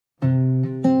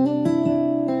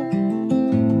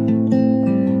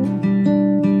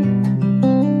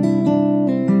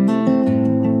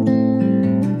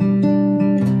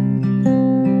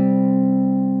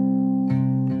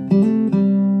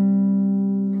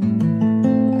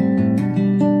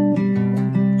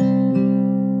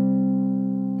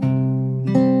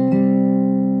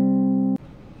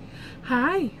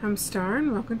I'm Star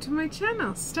and welcome to my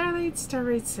channel, Starlight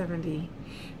 70.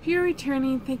 If you're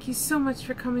returning, thank you so much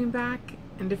for coming back,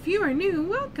 and if you are new,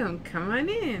 welcome, come on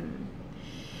in.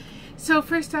 So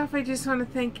first off, I just want to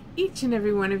thank each and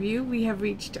every one of you. We have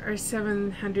reached our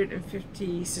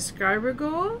 750 subscriber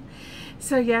goal.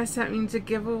 So yes, that means a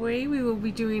giveaway. We will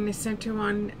be doing a center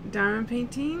one diamond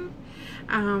painting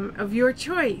of your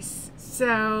choice.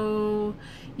 So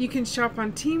you can shop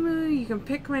on Temu, you can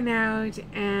pick one out,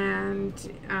 and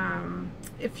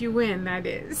if you win, that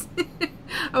is.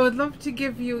 I would love to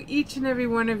give you, each and every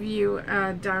one of you,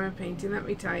 a diamond painting, let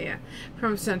me tell you,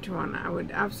 from Center One. I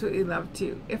would absolutely love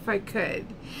to, if I could.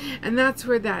 And that's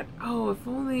where that, if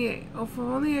only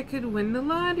I could win the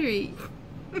lottery.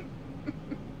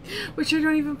 Which I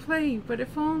don't even play, but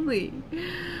if only.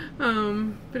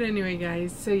 But anyway,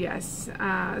 guys, so yes.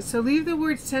 So leave the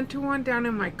word Center One down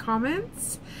in my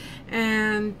comments,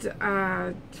 and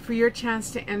for your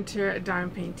chance to enter a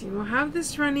diamond painting. We'll have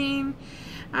this running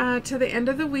till the end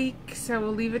of the week, so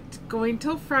we'll leave it going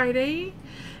till Friday,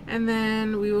 and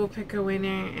then we will pick a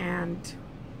winner, and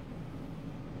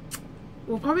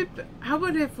we'll probably, how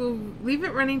about if we'll leave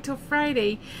it running till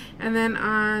Friday, and then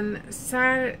on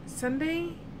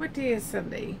Sunday, what day is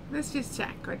Sunday? Let's just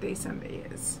check what day Sunday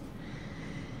is.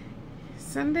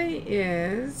 Sunday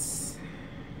is,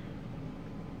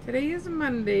 today is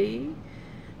Monday.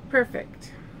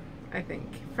 Perfect, I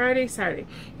think. Friday, Saturday.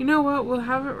 You know what? We'll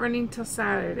have it running till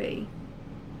Saturday.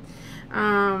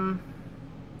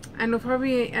 And we'll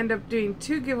probably end up doing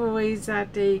 2 giveaways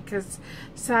that day, because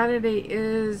Saturday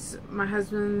is my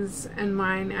husband's and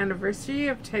mine anniversary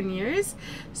of 10 years.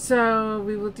 So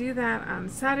we will do that on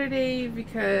Saturday,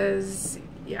 because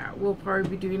yeah, we'll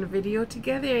probably be doing a video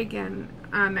together again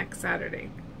next Saturday.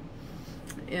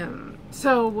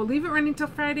 So we'll leave it running till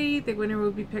Friday. The winner will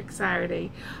be picked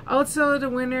Saturday. Also, the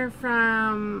winner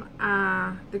from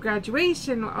the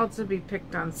graduation will also be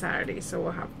picked on Saturday. So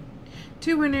we'll have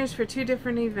 2 winners for 2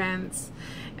 different events,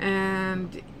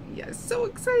 and yes, so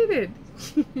excited.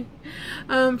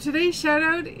 Today's shout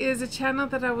out is a channel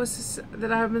that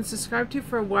I have been subscribed to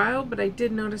for a while, but I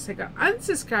did notice I got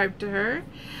unsubscribed to her.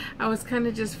 I was kind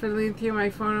of just fiddling through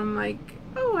my phone. I'm like,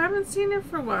 oh, I haven't seen her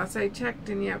for a while, so I checked,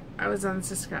 and yep, I was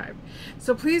unsubscribed.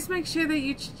 So please make sure that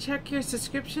you check your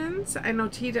subscriptions. I know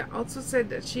Tita also said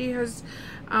that she has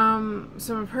some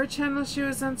of her channels she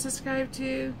was unsubscribed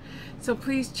to, so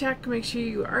please check, make sure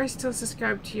you are still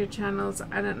subscribed to your channels.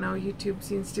 I don't know, YouTube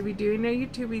seems to be doing their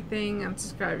YouTubey thing,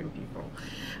 unsubscribing people,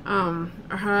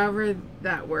 or however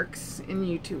that works in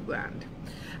YouTube land.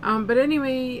 But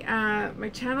anyway, my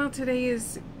channel today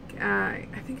is I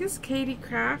think it's Katie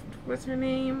Craft. What's her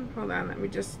name? Hold on, let me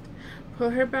just pull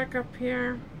her back up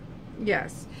here.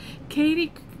 Yes,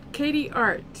 Katie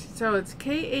Art. So it's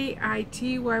Kaitiyy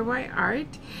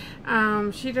Art.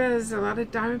 She does a lot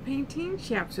of diamond painting.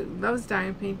 She absolutely loves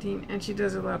diamond painting, and she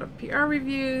does a lot of PR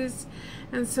reviews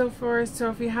and so forth.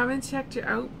 So if you haven't checked her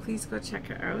out, please go check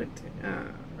her out.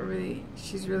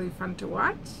 She's really fun to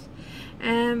watch.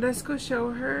 And let's go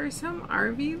show her some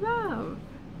RV love.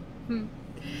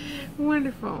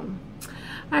 Wonderful.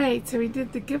 Alright, so we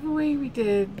did the giveaway, we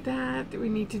did that. We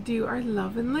need to do our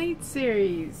Love and Light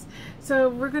series. So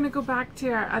we're going to go back to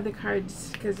our other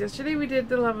cards, because yesterday we did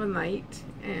the Love and Light,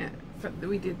 and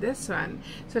we did this one.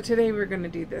 So today we're going to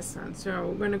do this one. So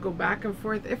we're going to go back and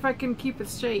forth, if I can keep it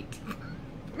straight.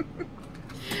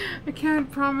 I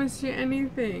can't promise you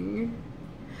anything.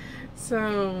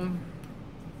 So,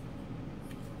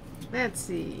 let's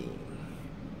see.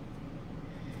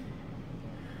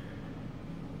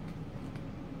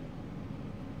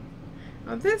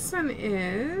 Well, this one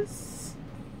is,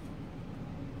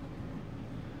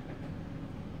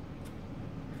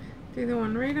 do the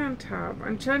one right on top.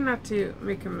 I'm trying not to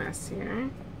make a mess here.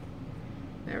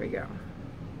 There we go.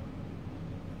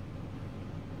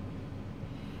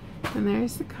 And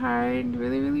there's the card,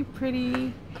 really, really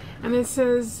pretty. And it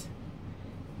says,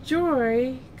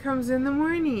 joy comes in the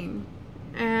morning.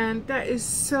 And that is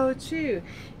so true.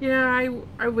 You know,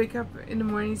 I wake up in the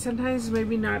morning, sometimes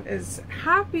maybe not as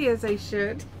happy as I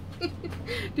should,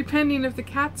 depending if the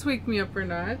cats wake me up or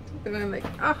not. And I'm like,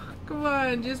 oh, come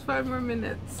on, just 5 more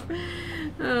minutes.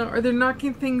 Or they're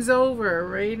knocking things over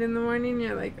right in the morning.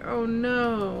 You're like, oh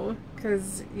no,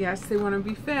 because yes, they want to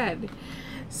be fed.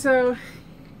 So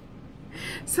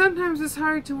sometimes it's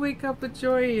hard to wake up with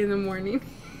joy in the morning.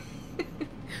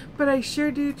 But I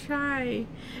sure do try,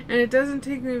 and it doesn't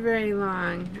take me very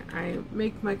long. I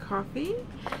make my coffee,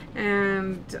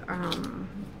 and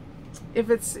if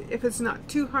it's not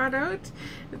too hot out.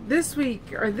 This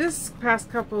week, or this past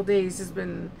couple of days, has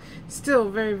been still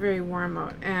very, very warm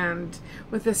out, and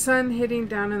with the sun hitting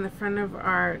down in the front of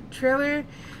our trailer,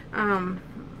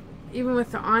 even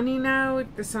with the awning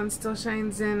out, the sun still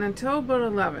shines in until about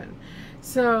 11.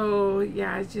 So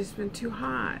yeah, it's just been too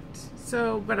hot.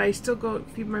 So, but I still go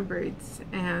feed my birds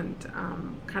and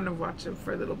kind of watch them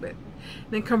for a little bit,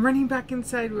 and then come running back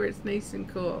inside where it's nice and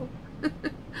cool.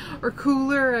 Or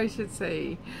cooler, I should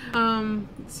say.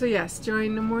 So yes, joy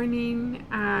in the morning.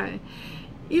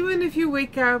 Even if you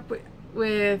wake up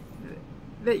with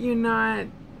that you're not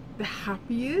the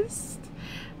happiest,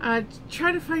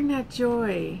 try to find that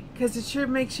joy, because it sure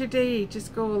makes your day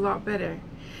just go a lot better.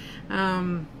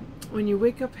 When you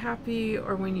wake up happy,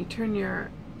 or when you turn your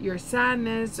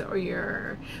sadness or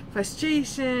your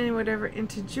frustration, whatever,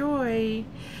 into joy,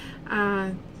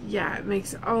 yeah, it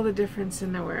makes all the difference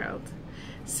in the world.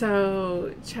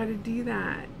 So try to do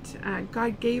that.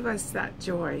 God gave us that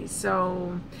joy,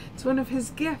 so it's one of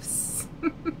his gifts.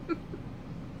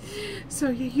 So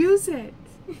you use it.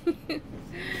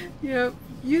 Yep,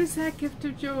 use that gift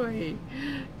of joy.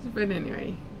 But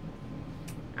anyway,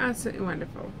 absolutely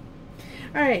wonderful.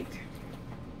 All right,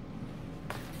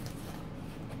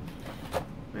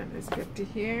 let's get to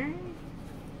here.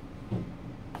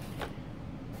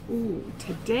 Ooh,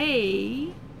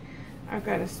 today I've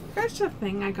got a special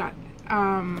thing. I got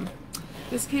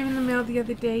this came in the mail the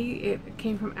other day. It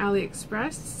came from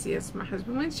AliExpress. Yes, my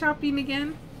husband went shopping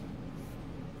again.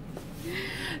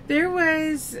 There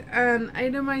was an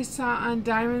item I saw on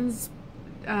Diamond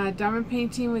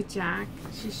Painting with Jack.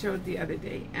 She showed the other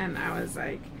day, and I was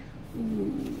like,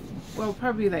 ooh. Well,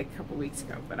 probably like a couple weeks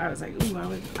ago, but I was like,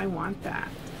 ooh, I want that.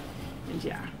 And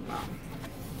yeah, well,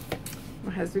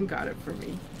 my husband got it for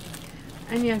me.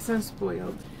 And yes, I'm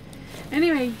spoiled.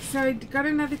 Anyway, so I got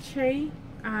another tray.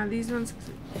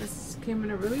 This came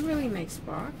in a really, really nice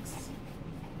box.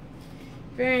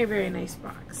 Very, very nice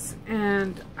box.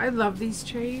 And I love these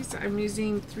trays. I'm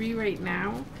using 3 right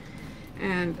now.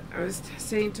 And I was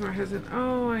saying to my husband,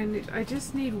 oh, I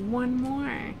just need 1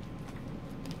 more.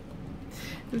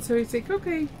 And so he's like,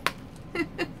 okay. I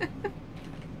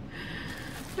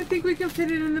think we can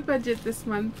fit it in the budget this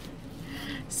month.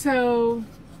 So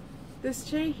this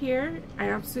tray here, I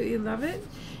absolutely love it.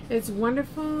 It's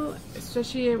wonderful,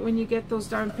 especially when you get those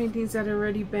diamond paintings that are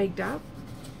already bagged up.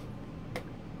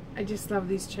 I just love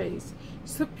these trays.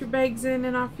 Slip your bags in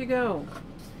and off you go.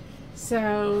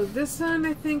 So this one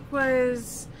I think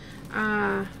was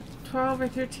 $12 or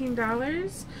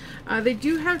 $13. They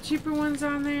do have cheaper ones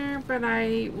on there, but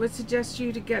I would suggest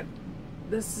you to get,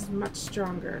 this is much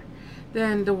stronger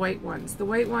than the white ones. The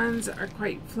white ones are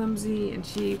quite flimsy and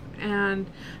cheap, and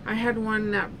I had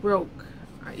one that broke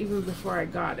even before I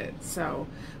got it. So,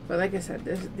 but like I said,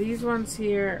 these ones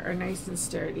here are nice and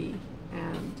sturdy.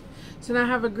 And so now I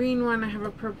have a green one, I have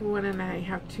a purple one, and I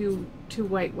have two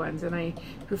white ones, and I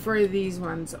prefer these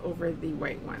ones over the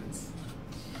white ones.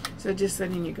 So just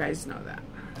letting you guys know that.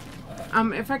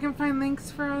 If I can find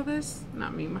links for all this,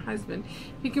 not me, my husband,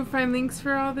 if you can find links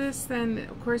for all this, then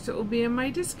of course it will be in my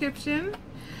description.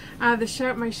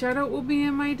 My shout out will be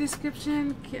in my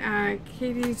description.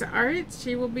 Katie's art,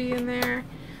 she will be in there.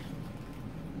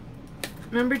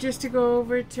 Remember just to go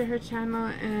over to her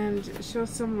channel and show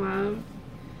some love.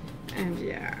 And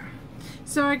yeah,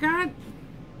 so I got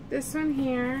this one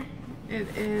here. It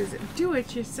is do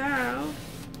it yourself.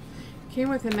 Came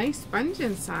with a nice sponge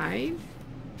inside.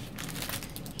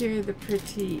 Here are the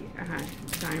pretty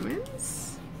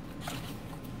diamonds.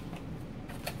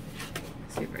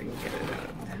 Let's see if I can get it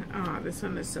out. Oh, this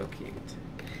one is so cute.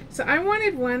 So I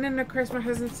wanted 1, and of course my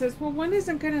husband says, well, 1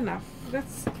 isn't good enough.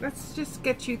 Let's just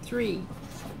get you 3.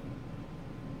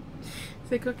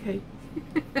 It's like, okay.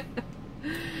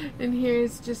 And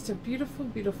here's just a beautiful,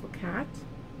 beautiful cat.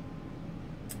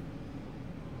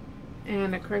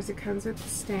 And of course it comes with a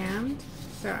stand.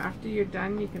 So after you're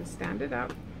done, you can stand it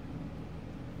up.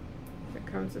 It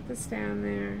comes with a stand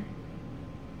there.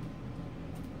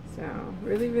 So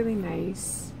really, really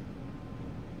nice.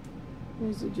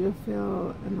 There's a drill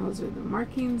fill, and those are the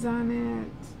markings on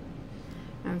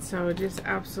it. And so just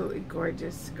absolutely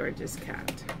gorgeous, gorgeous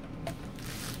cat.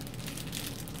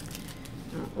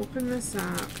 I'll open this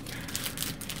up.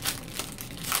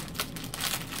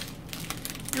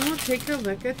 And we'll take a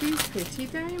look at these pretty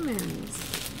diamonds.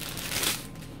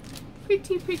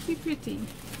 Pretty, pretty, pretty.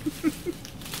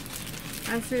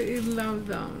 Absolutely love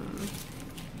them.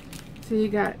 So you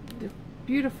got the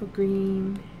beautiful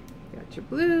green, you got your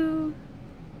blue.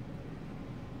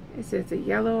 This is a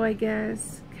yellow, I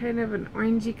guess. Kind of an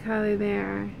orangey color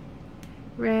there.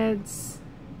 Reds.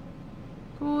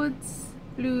 golds,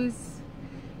 blues,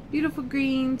 beautiful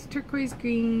greens, turquoise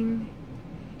green,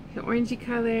 the orangey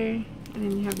color, and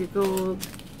then you have your gold,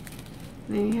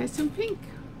 and then you have some pink.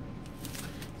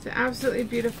 So absolutely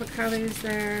beautiful colors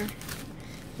there.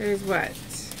 There's what?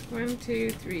 1,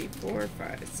 2, 3, 4,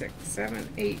 5, 6, 7,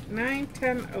 8, 9,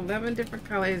 10, 11 different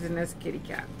colors in this kitty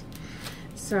cat.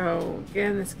 So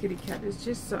again, this kitty cat is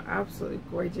just so absolutely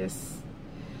gorgeous.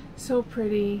 So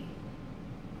pretty.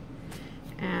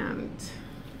 And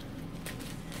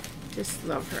just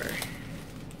love her.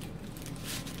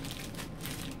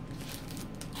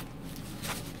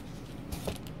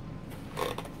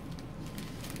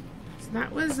 So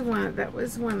that was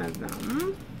one of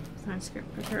them. So I'm just gonna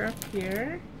put her up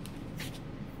here.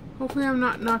 Hopefully I'm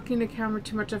not knocking the camera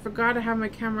too much. I forgot to have my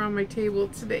camera on my table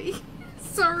today.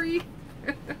 Sorry.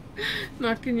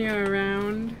 Knocking you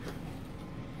around.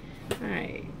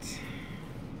 Alright.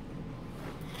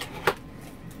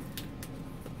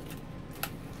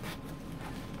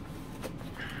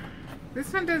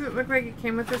 This one doesn't look like it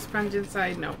came with a sponge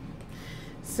inside. No.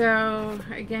 So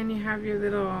again, you have your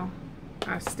little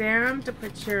stand to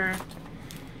put your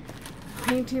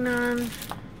painting on.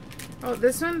 Oh,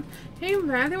 this one, hey,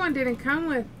 my other one didn't come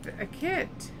with a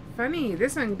kit. Funny,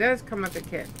 this one does come with a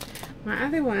kit. My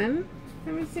other one,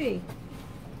 let me see.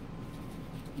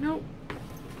 Nope.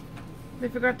 They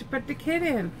forgot to put the kit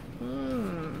in.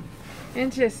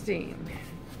 Interesting.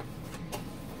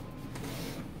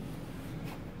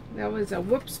 That was a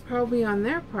whoops probably on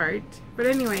their part. But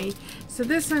anyway, so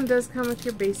this one does come with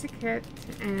your basic kit.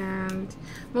 And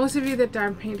most of you that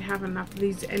darn paint have enough of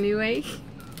these anyway.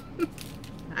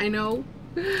 I know.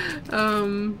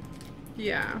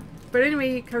 Yeah. But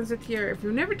anyway, it comes with your, if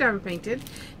you've never done painted,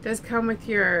 it does come with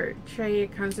your tray,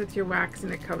 it comes with your wax,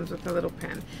 and it comes with a little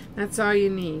pen. That's all you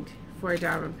need for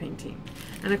diamond painting.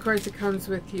 And of course it comes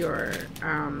with your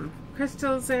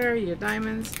crystals there, your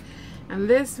diamonds. And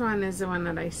this one is the one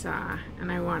that I saw, and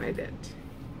I wanted it.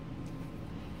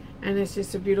 And it's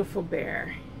just a beautiful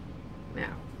bear.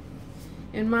 Now,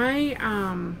 in my,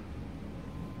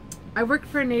 I worked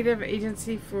for a native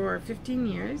agency for 15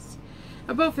 years.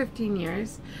 About 15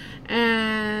 years,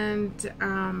 and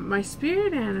my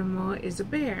spirit animal is a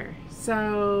bear.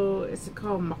 So it's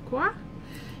called Makwa.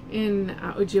 In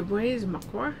Ojibwe is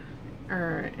Makwa,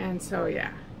 and so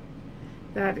yeah,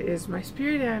 that is my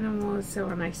spirit animal. So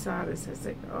when I saw this, I was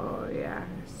like, oh yeah,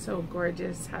 so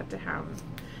gorgeous. Have to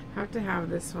have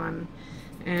this one.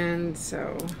 And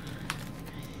so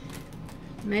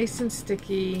nice and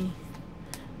sticky.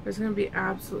 It's gonna be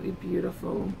absolutely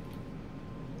beautiful.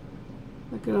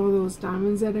 Look at all those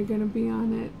diamonds that are going to be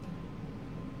on it.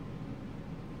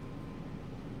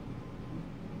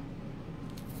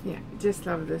 Yeah, just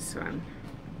love this one.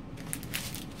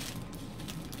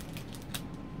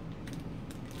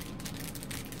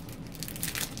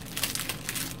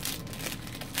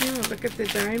 Oh, look at the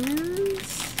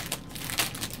diamonds.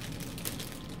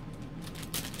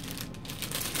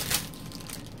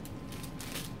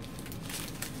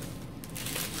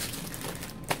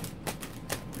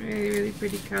 Really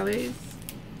pretty colors.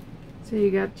 So you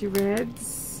got your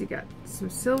reds, you got some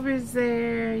silvers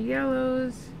there,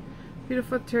 yellows,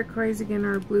 beautiful turquoise again,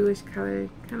 or a bluish color,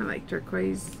 kind of like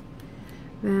turquoise.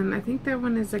 Then I think that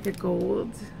one is like a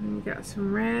gold. And you got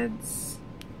some reds,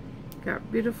 got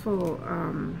beautiful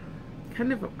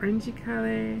kind of an orangey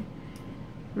color,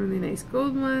 really nice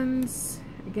gold ones.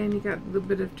 Again, you got a little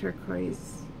bit of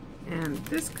turquoise. And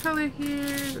this color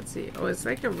here, let's see, oh, it's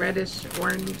like a reddish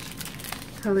orange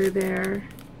color there.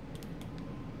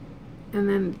 And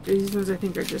then these ones I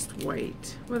think are just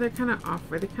white. Well, they're kind of off,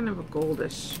 they're kind of a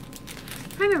goldish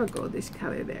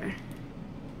color there.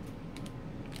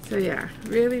 So yeah,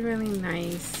 really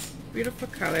nice, beautiful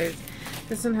colors.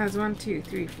 This one has 1, 2,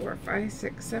 3, 4, 5,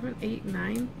 6, 7, 8,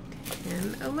 9,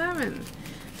 10, 11.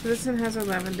 So this one has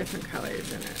 11 different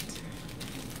colors in it.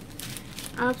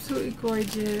 Absolutely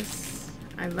gorgeous.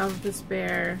 I love this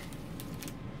bear.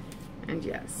 And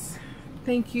yes,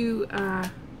 thank you,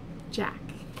 Jack.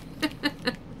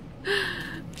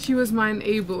 She was my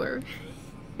enabler.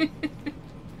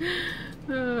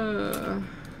 And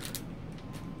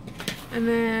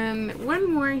then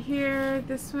one more here.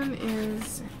 This one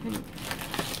is, I think,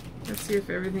 let's see if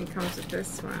everything comes with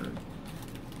this one.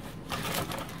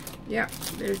 Yep,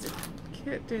 there's a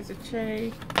kit, there's a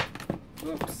tray.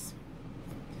 Oops.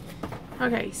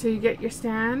 Okay, so you get your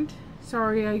stand.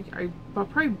 Sorry, I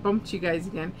probably bumped you guys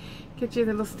again. Get your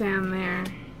little stand there.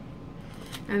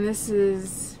 And this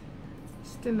is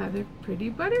just another pretty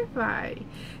butterfly.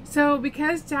 So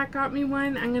because Jack got me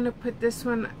one, I'm going to put this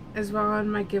one as well on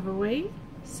my giveaway.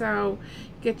 So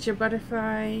get your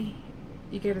butterfly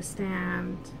you get a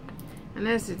stand, and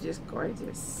this is just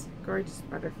gorgeous, gorgeous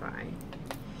butterfly.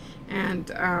 And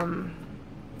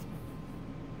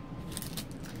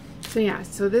so yeah,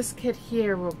 so this kit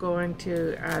here will go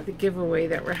into the giveaway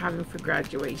that we're having for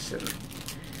graduation.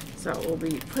 So it will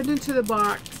be put into the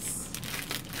box,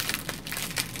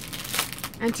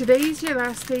 and today's your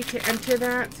last day to enter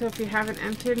that. So if you haven't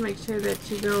entered, make sure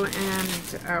that you go and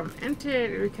enter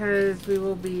it, because we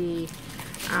will be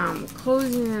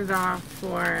closing it off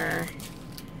for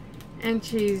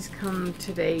entries come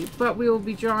today. But we will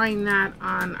be drawing that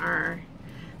on our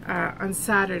on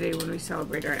Saturday when we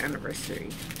celebrate our anniversary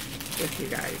with you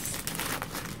guys.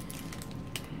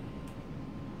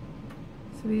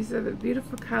 So these are the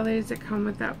beautiful colors that come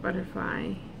with that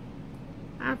butterfly.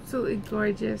 Absolutely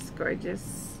gorgeous,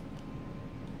 gorgeous.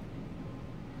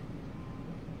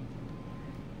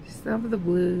 Just love the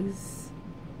blues.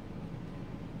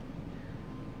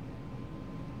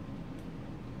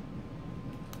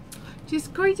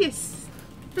 Just gorgeous.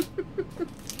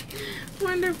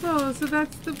 Wonderful. So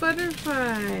that's the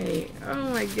butterfly. Oh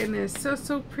my goodness,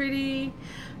 so pretty.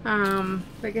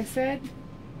 Like I said,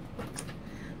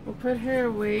 we'll put her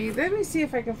away. Let me see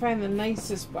if I can find the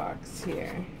nicest box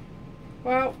here.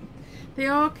 Well, they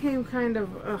all came kind of,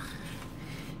 ugh.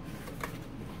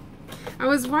 I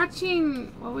was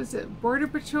watching, what was it, Border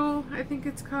Patrol, I think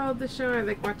it's called, the show. I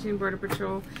like watching Border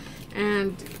Patrol.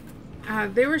 And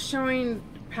they were showing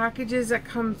packages that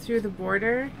come through the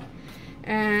border.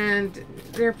 And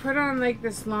they're put on like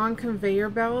this long conveyor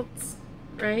belts,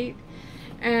 right?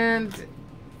 And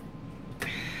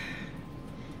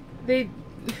they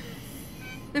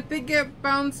get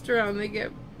bounced around, they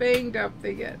get banged up,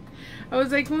 I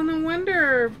was like, well, no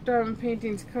wonder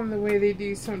paintings come the way they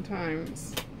do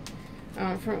sometimes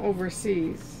from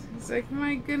overseas. It's like,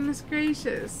 my goodness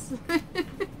gracious.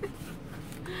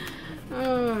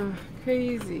 Oh,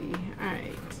 crazy.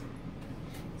 Alright.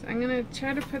 So I'm going to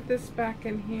try to put this back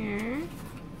in here.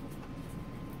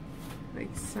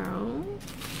 Like so.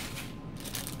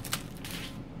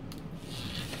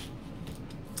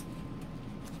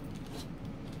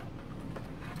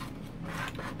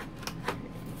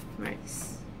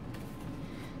 Nice.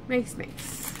 Nice.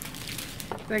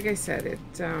 Like I said, it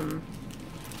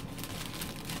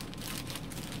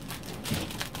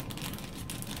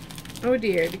oh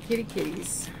dear, the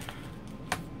kitties.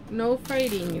 No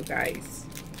fighting, you guys.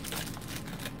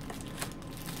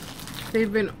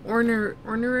 They've been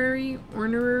ornery.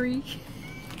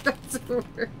 That's a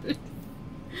word.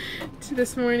 To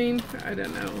this morning, I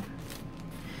don't know.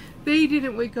 They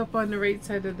didn't wake up on the right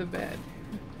side of the bed.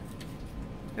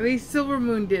 At least Silver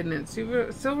Moon didn't.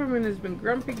 Silver Moon has been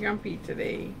grumpy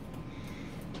today.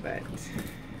 But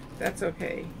that's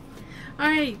okay.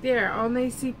 Alright, there. All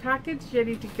nicely packaged,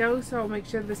 ready to go. So I'll make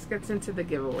sure this gets into the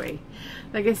giveaway.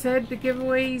 Like I said, the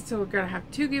giveaways, so we're going to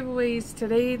have 2 giveaways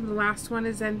today. The last one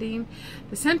is ending.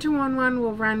 The center one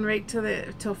will run right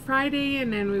till Friday,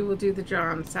 and then we will do the draw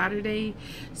on Saturday.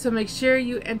 So make sure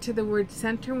you enter the word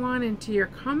center one into your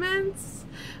comments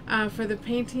for the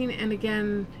painting. And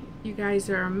again, you guys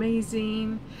are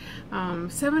amazing.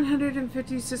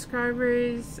 750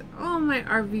 subscribers. All my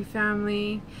RV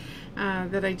family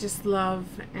that I just love,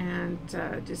 and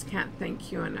just can't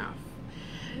thank you enough.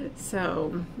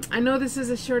 So I know this is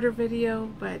a shorter video,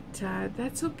 but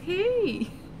that's okay.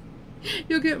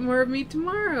 You'll get more of me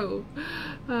tomorrow.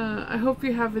 I hope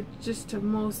you have just a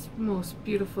most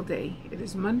beautiful day. It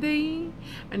is Monday,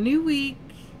 a new week,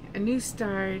 a new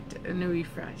start, a new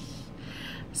refresh.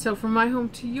 So from my home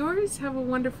to yours, have a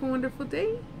wonderful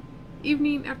day,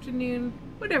 evening, afternoon,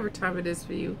 whatever time it is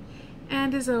for you.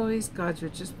 And as always, God's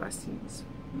richest blessings.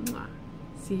 Mwah.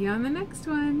 See you on the next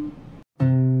one.